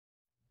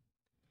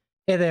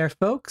Hey there,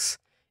 folks.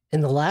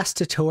 In the last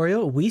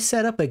tutorial, we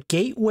set up a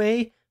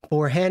gateway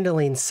for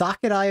handling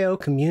Socket.io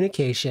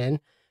communication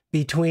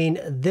between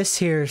this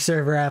here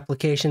server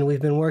application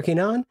we've been working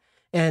on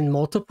and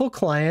multiple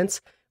clients,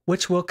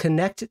 which will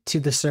connect to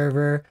the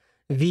server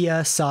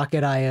via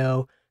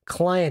Socket.io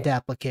client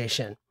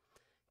application.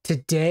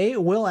 Today,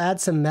 we'll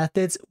add some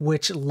methods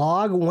which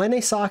log when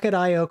a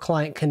Socket.io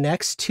client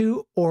connects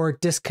to or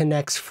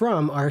disconnects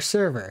from our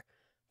server.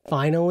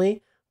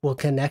 Finally, we'll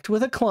connect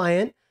with a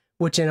client,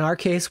 which in our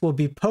case will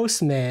be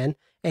Postman,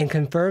 and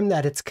confirm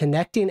that it's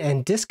connecting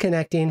and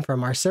disconnecting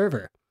from our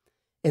server.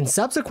 In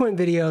subsequent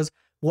videos,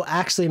 we'll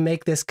actually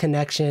make this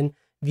connection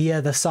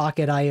via the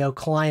Socket.io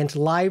client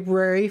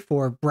library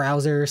for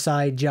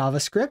browser-side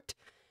JavaScript,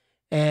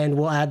 and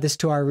we'll add this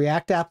to our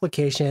React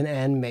application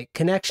and make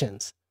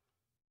connections.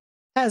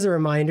 As a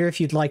reminder, if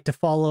you'd like to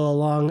follow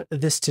along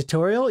this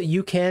tutorial,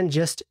 you can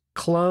just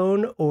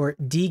clone or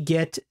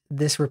dgit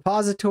this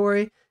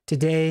repository.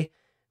 Today,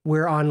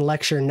 we're on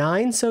lecture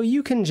 9, so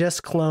you can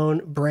just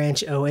clone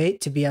branch 08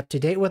 to be up to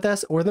date with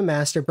us, or the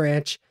master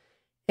branch.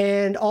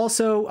 And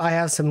also, I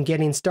have some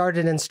getting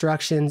started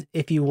instructions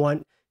if you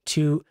want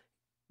to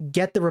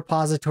get the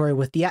repository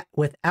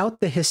without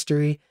the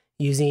history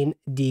using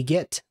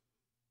dgit.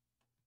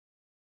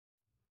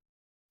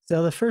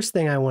 So the first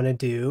thing I want to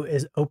do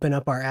is open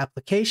up our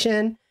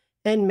application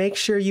and make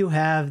sure you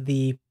have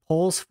the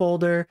polls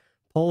folder,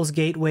 polls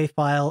gateway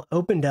file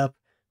opened up,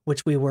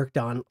 which we worked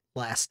on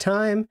last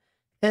time.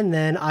 And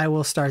then I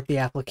will start the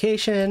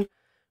application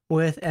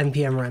with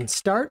npm run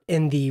start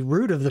in the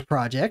root of the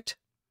project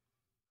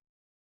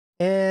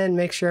and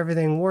make sure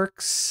everything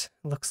works.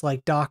 Looks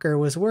like Docker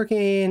was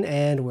working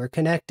and we're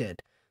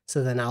connected.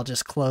 So then I'll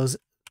just close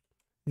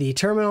the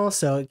terminal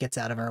so it gets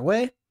out of our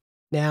way.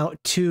 Now,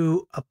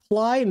 to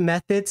apply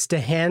methods to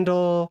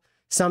handle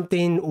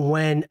something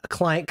when a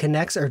client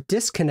connects or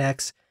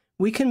disconnects,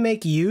 we can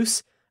make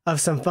use of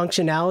some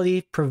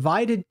functionality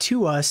provided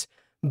to us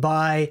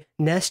by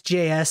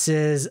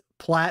NestJS's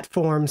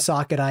platform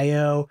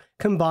Socket.io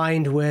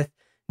combined with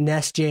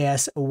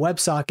NestJS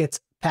WebSockets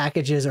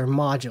packages or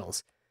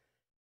modules.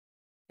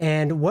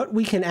 And what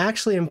we can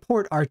actually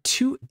import are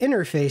two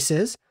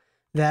interfaces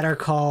that are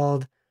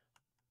called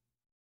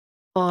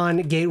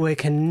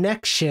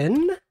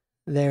onGatewayConnection.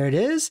 There it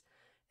is.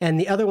 And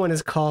the other one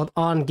is called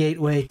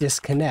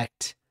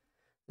onGatewayDisconnect.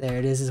 There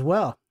it is as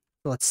well.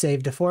 Let's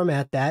save to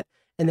format that.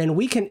 And then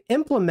we can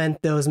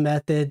implement those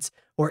methods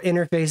or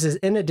interfaces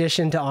in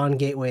addition to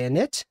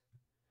onGatewayInit.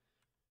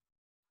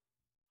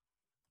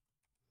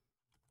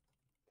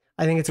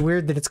 I think it's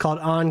weird that it's called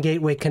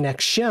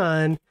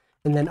onGatewayConnection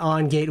and then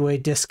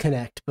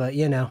onGatewayDisconnect, but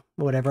you know,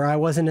 whatever. I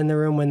wasn't in the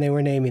room when they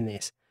were naming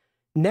these.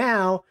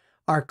 Now,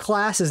 our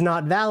class is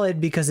not valid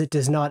because it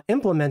does not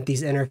implement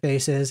these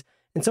interfaces.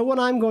 And so what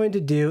I'm going to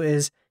do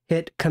is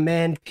hit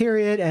Command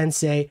period and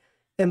say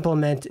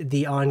implement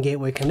the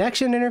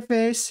onGatewayConnection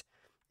interface,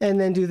 and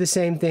then do the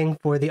same thing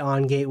for the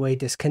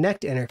onGatewayDisconnect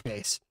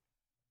interface.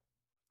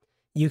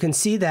 You can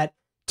see that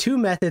two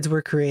methods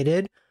were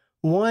created.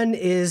 One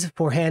is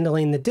for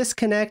handling the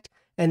disconnect,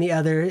 and the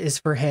other is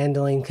for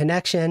handling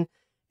connection.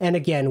 And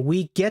again,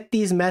 we get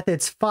these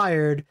methods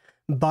fired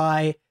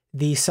by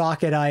the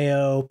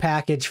Socket.io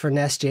package for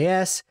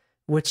NestJS,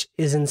 which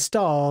is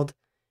installed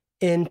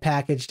in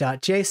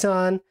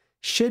package.json.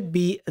 Should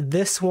be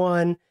this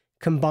one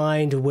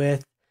combined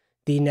with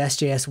the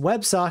NestJS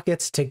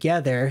WebSockets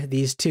together,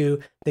 these two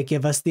that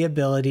give us the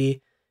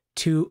ability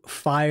to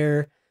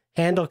fire,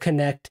 handle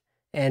connect,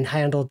 and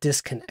handle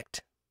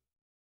disconnect.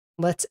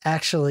 Let's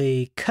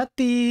actually cut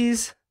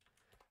these.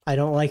 I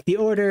don't like the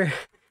order.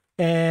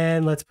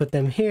 And let's put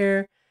them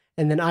here.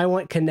 And then I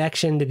want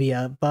connection to be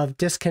above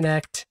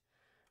disconnect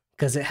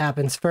because it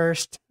happens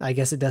first. I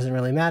guess it doesn't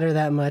really matter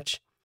that much.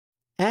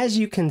 As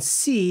you can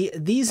see,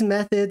 these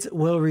methods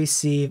will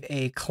receive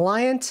a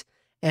client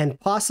and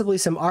possibly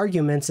some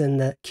arguments in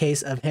the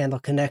case of handle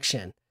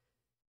connection.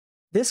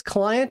 This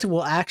client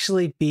will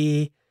actually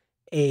be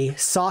a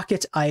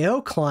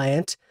Socket.io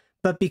client,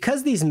 but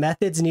because these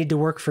methods need to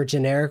work for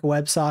generic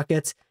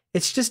WebSockets,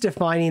 it's just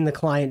defining the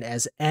client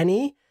as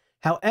any.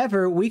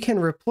 However, we can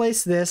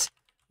replace this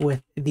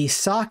with the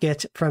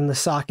socket from the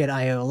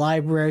Socket.io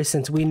library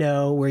since we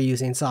know we're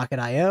using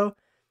Socket.io.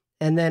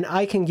 And then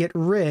I can get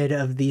rid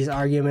of these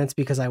arguments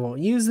because I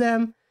won't use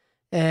them.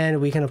 And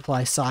we can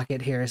apply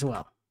socket here as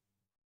well.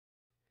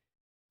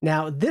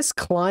 Now, this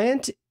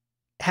client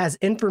has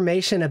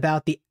information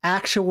about the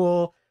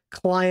actual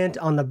client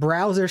on the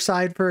browser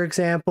side, for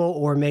example,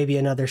 or maybe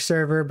another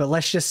server, but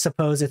let's just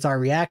suppose it's our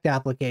React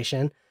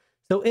application.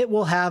 So it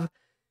will have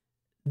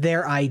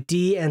their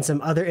ID and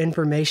some other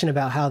information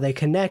about how they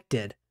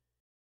connected.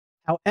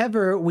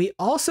 However, we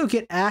also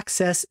get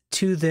access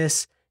to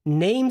this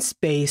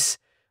namespace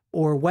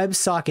or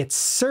WebSocket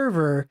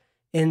server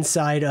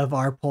inside of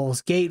our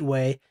polls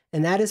gateway,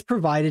 and that is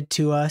provided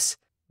to us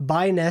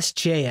by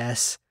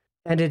NestJS,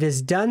 and it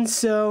is done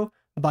so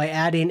by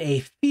adding a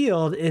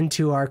field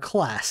into our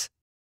class.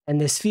 And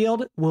this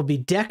field will be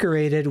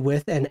decorated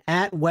with an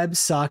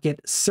 @WebSocket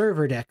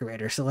server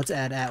decorator. So let's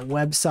add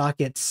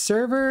 @WebSocket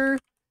server.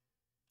 If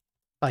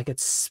I could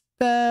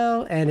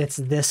spell, and it's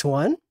this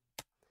one.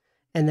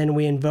 And then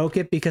we invoke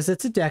it because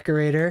it's a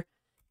decorator.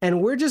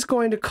 And we're just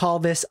going to call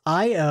this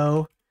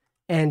IO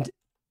and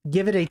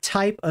give it a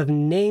type of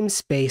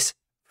namespace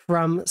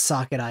from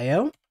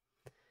socket.io.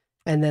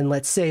 And then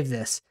let's save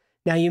this.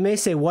 Now you may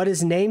say, what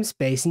is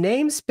namespace?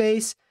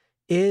 Namespace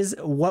is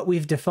what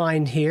we've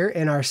defined here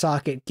in our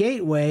socket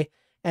gateway.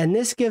 And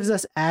this gives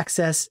us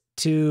access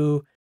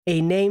to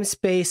a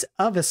namespace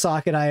of a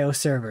socket.io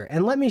server.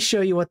 And let me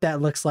show you what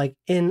that looks like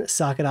in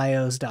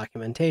socket.io's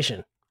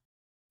documentation.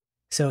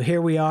 So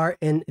here we are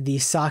in the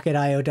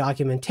socket.io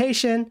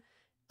documentation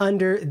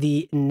under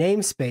the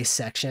namespace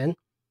section.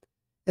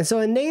 And so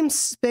a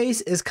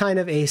namespace is kind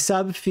of a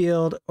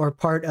subfield or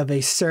part of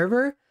a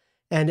server,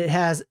 and it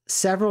has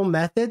several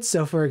methods.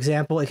 So for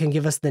example, it can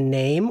give us the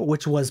name,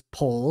 which was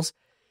polls.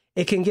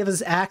 It can give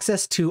us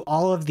access to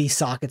all of the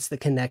sockets that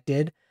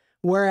connected,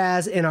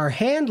 whereas in our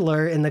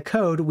handler in the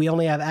code, we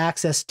only have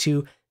access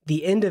to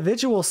the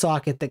individual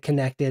socket that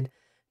connected.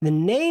 The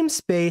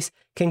namespace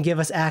can give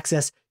us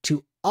access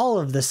to all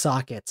of the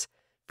sockets.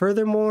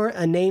 Furthermore,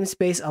 a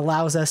namespace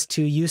allows us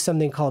to use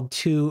something called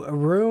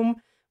to-room,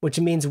 which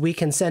means we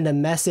can send a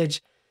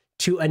message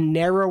to a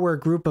narrower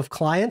group of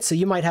clients. So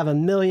you might have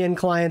 1 million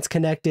clients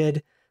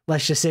connected,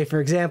 let's just say, for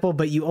example,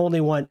 but you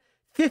only want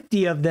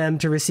 50 of them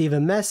to receive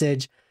a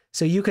message.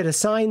 So you could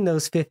assign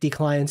those 50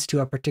 clients to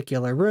a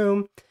particular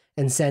room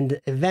and send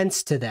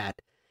events to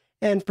that.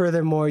 And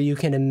furthermore, you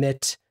can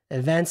emit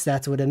events.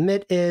 That's what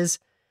emit is,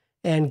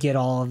 and get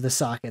all of the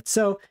sockets.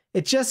 So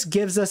it just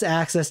gives us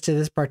access to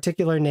this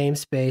particular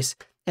namespace.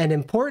 And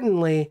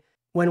importantly,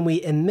 when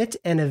we emit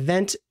an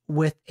event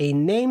with a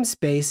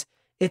namespace,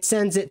 it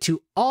sends it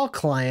to all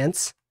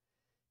clients.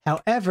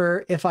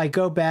 However, if I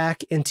go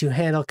back into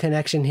handle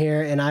connection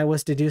here and I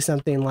was to do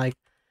something like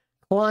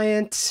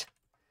client.emit,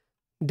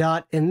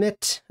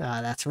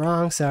 that's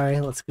wrong,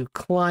 sorry, let's do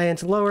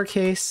client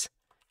lowercase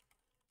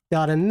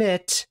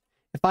 .emit.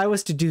 If I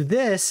was to do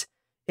this,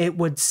 it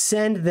would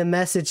send the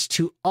message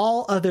to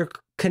all other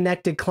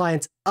connected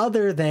clients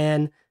other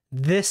than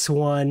this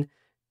one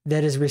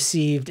that is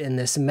received in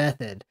this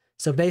method.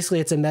 So basically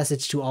it's a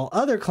message to all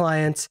other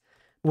clients,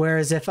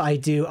 whereas if I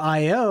do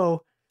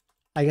IO,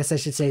 I guess I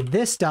should say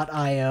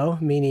this.io,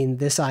 meaning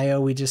this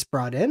IO we just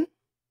brought in.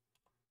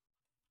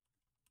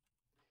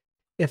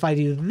 If I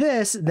do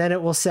this, then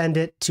it will send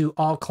it to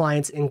all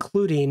clients,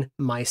 including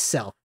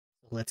myself.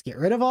 Let's get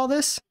rid of all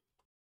this.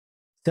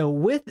 So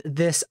with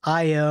this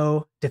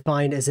IO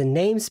defined as a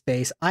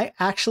namespace, I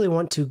actually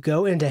want to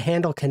go into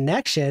handle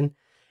connection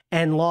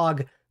and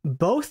log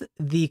both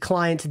the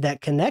client that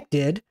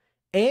connected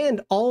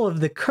and all of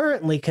the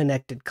currently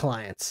connected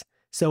clients.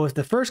 So if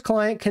the first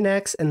client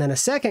connects and then a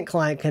second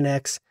client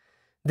connects,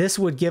 this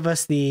would give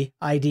us the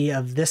ID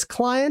of this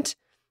client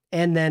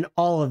and then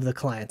all of the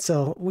clients.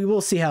 So we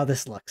will see how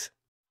this looks.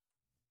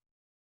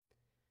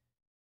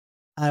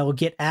 I will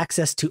get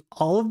access to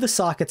all of the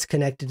sockets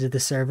connected to the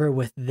server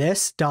with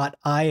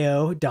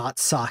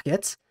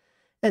this.io.sockets.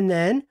 And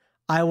then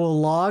I will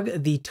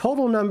log the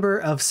total number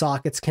of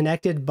sockets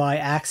connected by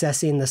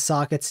accessing the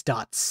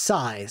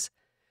sockets.size.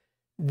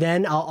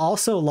 Then I'll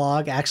also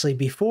log, actually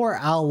before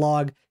I'll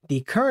log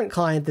the current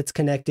client that's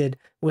connected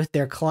with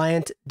their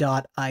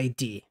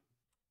client.id.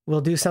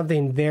 We'll do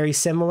something very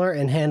similar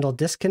and handle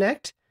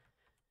disconnect.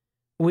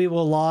 We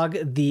will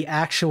log the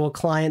actual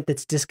client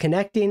that's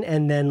disconnecting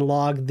and then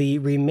log the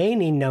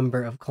remaining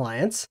number of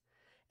clients.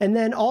 And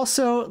then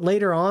also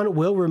later on,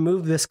 we'll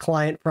remove this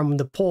client from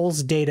the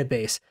polls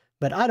database,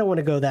 but I don't want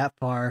to go that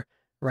far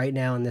right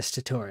now in this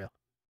tutorial.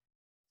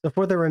 So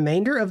for the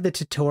remainder of the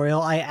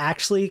tutorial, I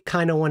actually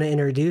kind of want to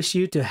introduce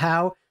you to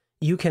how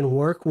you can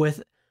work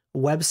with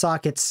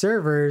WebSocket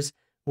servers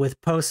with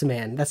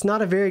Postman. That's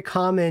not a very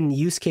common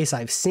use case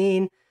I've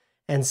seen.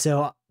 And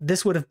so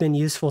this would have been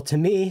useful to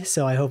me,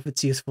 so I hope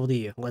it's useful to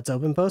you. Let's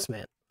open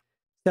Postman.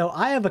 So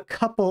I have a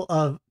couple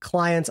of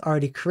clients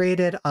already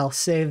created. I'll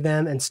save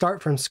them and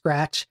start from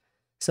scratch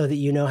so that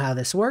you know how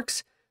this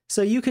works.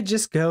 So you could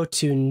just go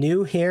to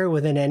New here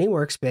within any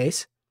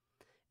workspace,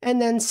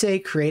 and then say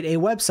create a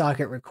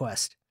WebSocket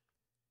request.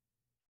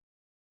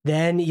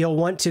 Then you'll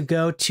want to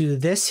go to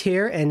this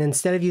here, and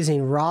instead of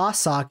using raw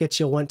sockets,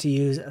 you'll want to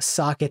use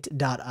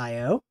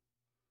socket.io.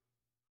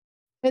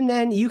 And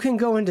then you can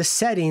go into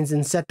settings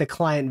and set the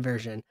client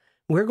version.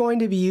 We're going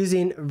to be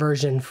using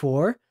version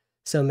 4,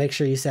 so make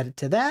sure you set it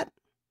to that.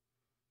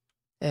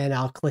 And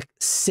I'll click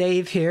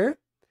save here.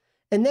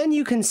 And then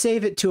you can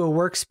save it to a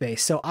workspace.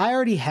 So I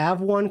already have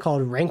one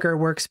called Ranker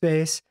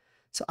Workspace.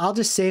 So I'll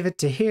just save it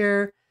to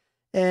here.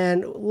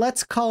 And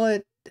let's call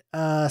it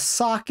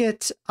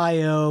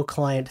socket.io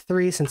client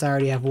 3, since I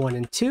already have 1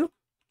 and 2.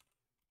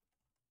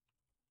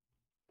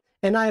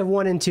 And I have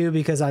 1 and 2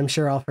 because I'm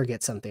sure I'll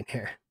forget something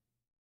here.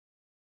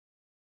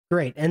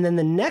 Great. And then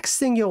the next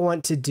thing you'll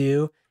want to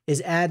do is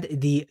add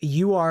the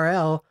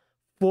URL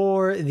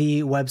for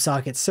the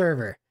WebSocket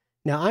server.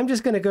 Now I'm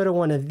just going to go to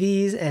one of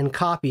these and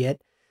copy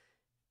it.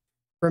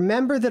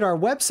 Remember that our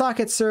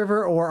WebSocket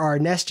server or our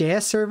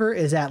NestJS server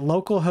is at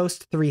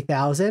localhost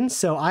 3000.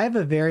 So I have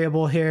a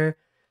variable here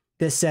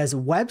that says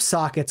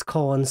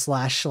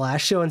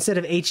WebSockets://. So instead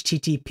of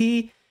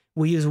HTTP,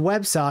 we use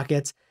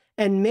WebSockets.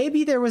 And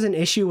maybe there was an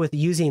issue with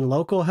using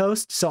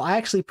localhost. So I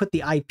actually put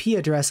the IP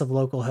address of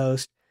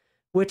localhost,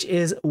 which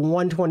is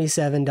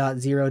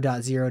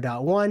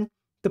 127.0.0.1.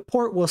 The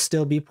port will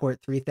still be port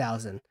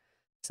 3000.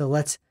 So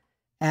let's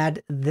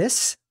add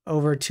this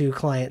over to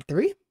client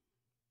 3.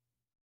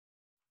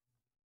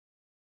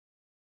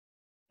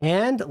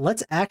 And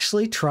let's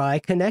actually try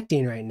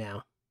connecting right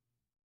now.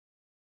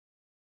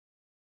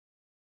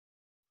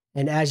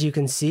 And as you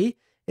can see,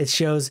 it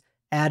shows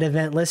add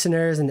event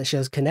listeners and it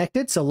shows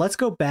connected. So let's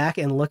go back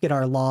and look at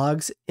our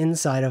logs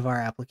inside of our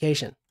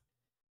application.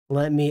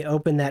 Let me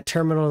open that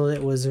terminal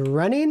that was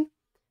running.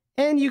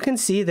 And you can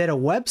see that a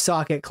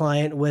WebSocket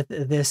client with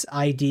this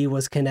ID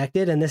was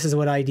connected. And this is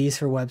what IDs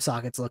for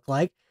WebSockets look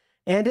like.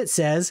 And it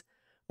says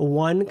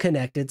one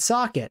connected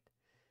socket.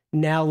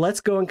 Now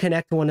let's go and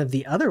connect one of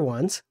the other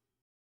ones.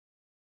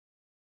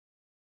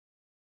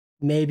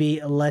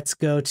 Maybe let's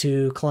go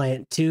to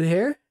client 2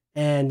 here,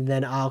 and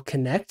then I'll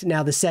connect.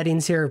 Now the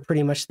settings here are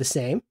pretty much the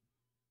same.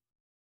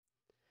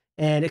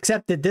 And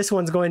except that this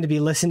one's going to be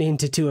listening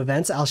to 2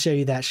 events. I'll show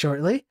you that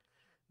shortly,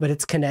 but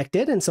it's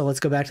connected. And so let's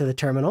go back to the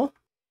terminal.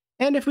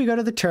 And if we go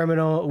to the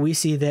terminal, we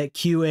see that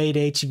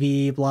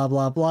Q8HV blah,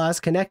 blah, blah is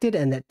connected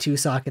and that 2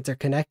 sockets are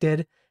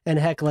connected. And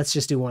heck, let's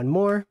just do one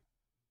more.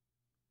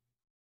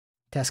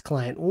 Test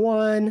client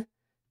 1,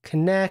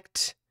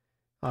 connect.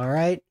 All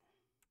right.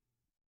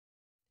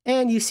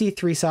 And you see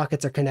 3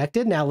 sockets are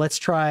connected. Now let's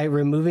try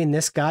removing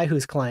this guy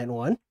who's client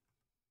 1.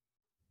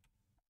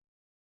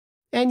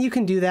 And you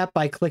can do that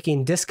by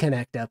clicking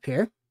disconnect up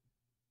here.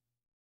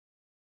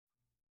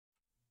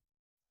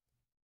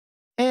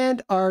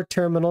 And our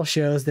terminal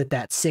shows that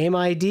that same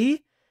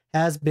ID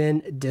has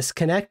been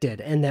disconnected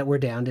and that we're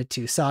down to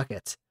 2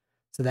 sockets.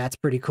 So that's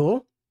pretty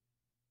cool.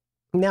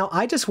 Now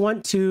I just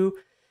want to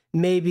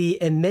maybe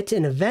emit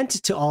an event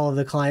to all of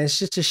the clients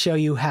just to show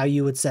you how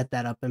you would set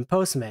that up in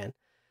Postman.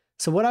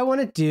 So what I want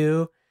to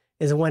do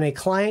is when a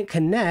client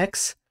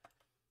connects,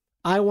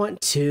 I want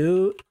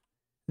to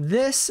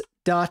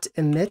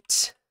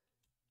this.emit,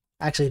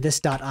 actually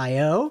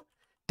this.io,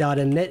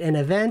 .emit an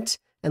event,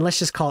 and let's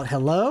just call it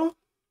hello.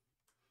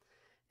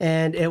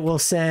 And it will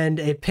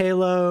send a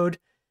payload.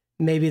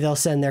 Maybe they'll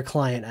send their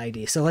client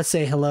ID. So let's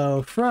say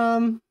hello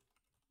from,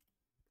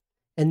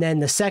 and then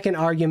the second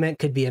argument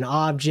could be an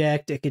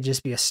object. It could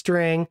just be a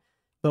string,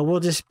 but we'll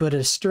just put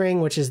a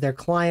string, which is their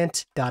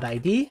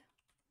client.id.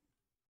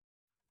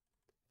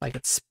 I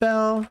could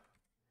spell,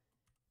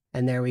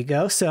 and there we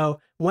go.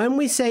 So when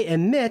we say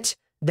emit,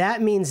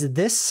 that means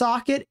this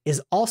socket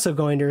is also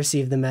going to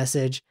receive the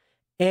message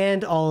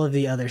and all of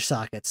the other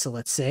sockets. So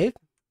let's save.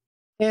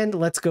 And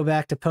let's go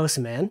back to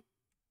Postman.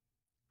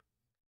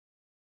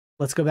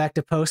 Let's go back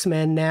to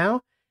Postman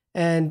now.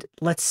 And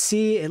let's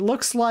see, it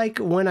looks like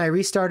when I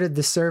restarted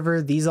the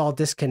server, these all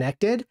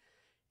disconnected.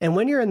 And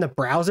when you're in the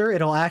browser,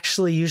 it'll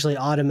actually usually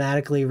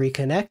automatically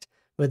reconnect,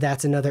 but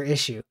that's another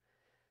issue.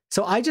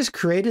 So I just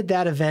created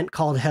that event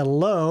called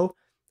hello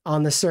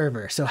on the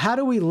server. So how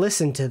do we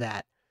listen to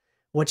that?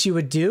 What you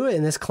would do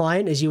in this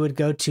client is you would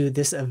go to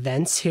this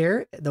events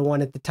here, the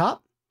one at the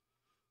top,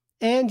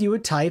 and you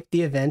would type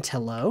the event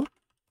hello.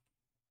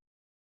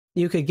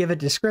 You could give a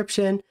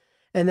description,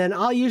 and then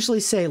I'll usually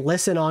say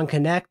listen on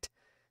connect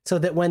so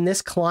that when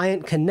this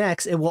client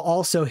connects, it will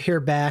also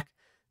hear back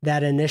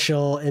that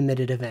initial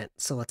emitted event.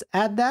 So let's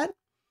add that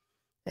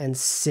and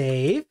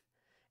save.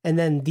 And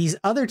then these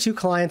other 2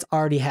 clients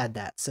already had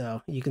that.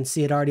 So you can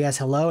see it already has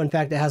hello. In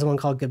fact, it has one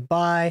called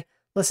goodbye.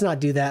 Let's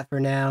not do that for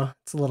now.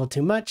 It's a little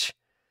too much.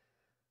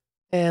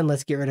 And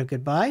let's get rid of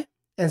goodbye.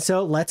 And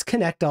so let's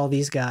connect all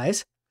these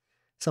guys.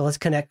 So let's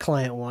connect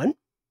client 1.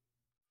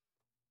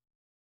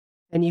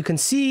 And you can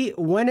see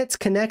when it's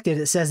connected,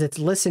 it says it's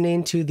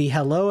listening to the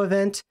hello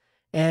event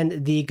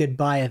and the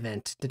goodbye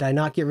event. Did I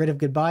not get rid of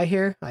goodbye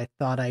here? I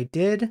thought I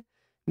did.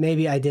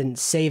 Maybe I didn't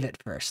save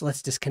it first.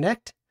 Let's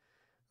disconnect.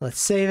 Let's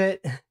save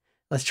it.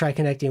 Let's try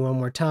connecting one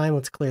more time.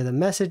 Let's clear the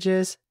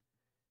messages.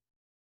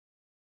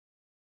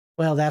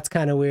 Well, that's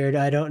kind of weird.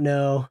 I don't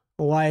know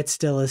why it's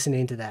still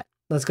listening to that.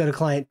 Let's go to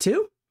client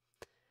 2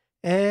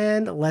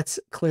 and let's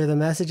clear the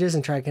messages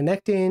and try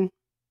connecting.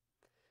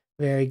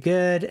 Very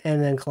good.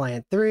 And then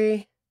client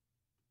 3.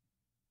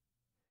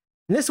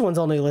 And this one's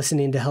only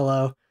listening to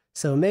hello.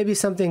 So maybe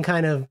something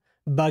kind of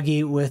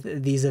buggy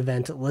with these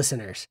event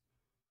listeners.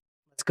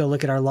 Let's go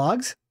look at our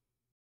logs.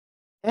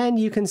 And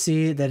you can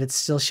see that it's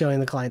still showing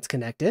the clients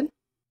connected.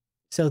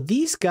 So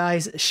these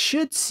guys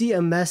should see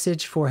a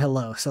message for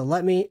hello. So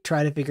let me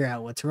try to figure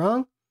out what's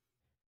wrong.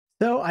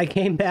 So I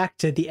came back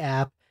to the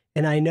app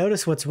and I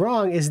noticed what's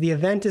wrong is the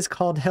event is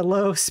called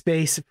hello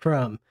space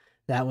from.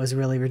 That was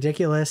really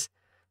ridiculous.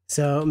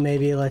 So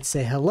maybe let's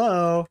say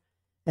hello,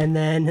 and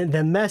then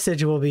the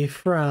message will be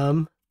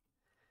from,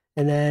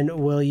 and then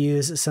we'll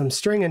use some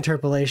string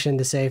interpolation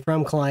to say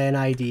from client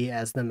ID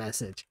as the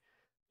message.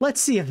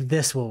 Let's see if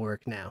this will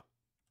work now.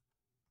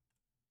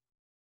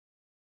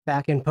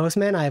 Back in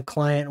Postman, I have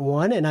client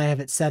 1 and I have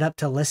it set up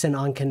to listen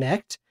on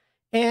connect.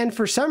 And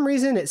for some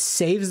reason, it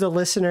saves the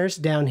listeners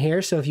down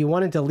here. So if you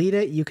want to delete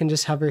it, you can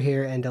just hover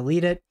here and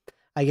delete it.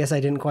 I guess I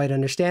didn't quite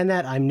understand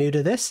that. I'm new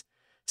to this.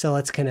 So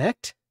let's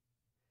connect.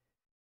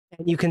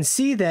 And you can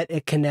see that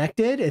it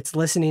connected. It's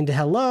listening to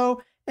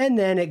hello, and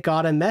then it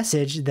got a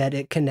message that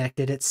it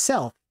connected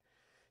itself.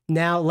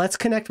 Now let's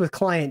connect with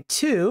client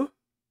 2.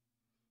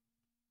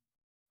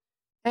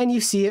 And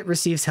you see it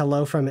receives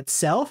hello from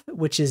itself,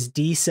 which is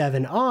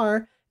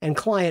D7R, and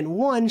client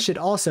 1 should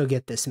also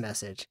get this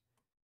message.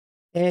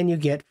 And you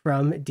get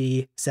from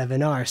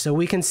D7R. So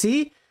we can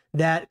see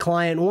that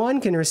client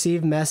 1 can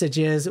receive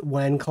messages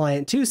when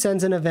client 2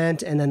 sends an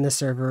event and then the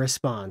server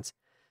responds.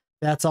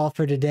 That's all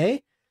for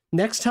today.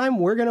 Next time,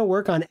 we're going to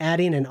work on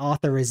adding an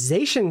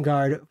authorization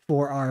guard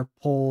for our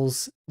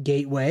polls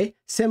gateway,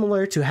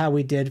 similar to how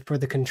we did for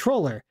the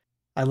controller.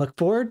 I look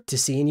forward to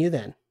seeing you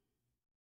then.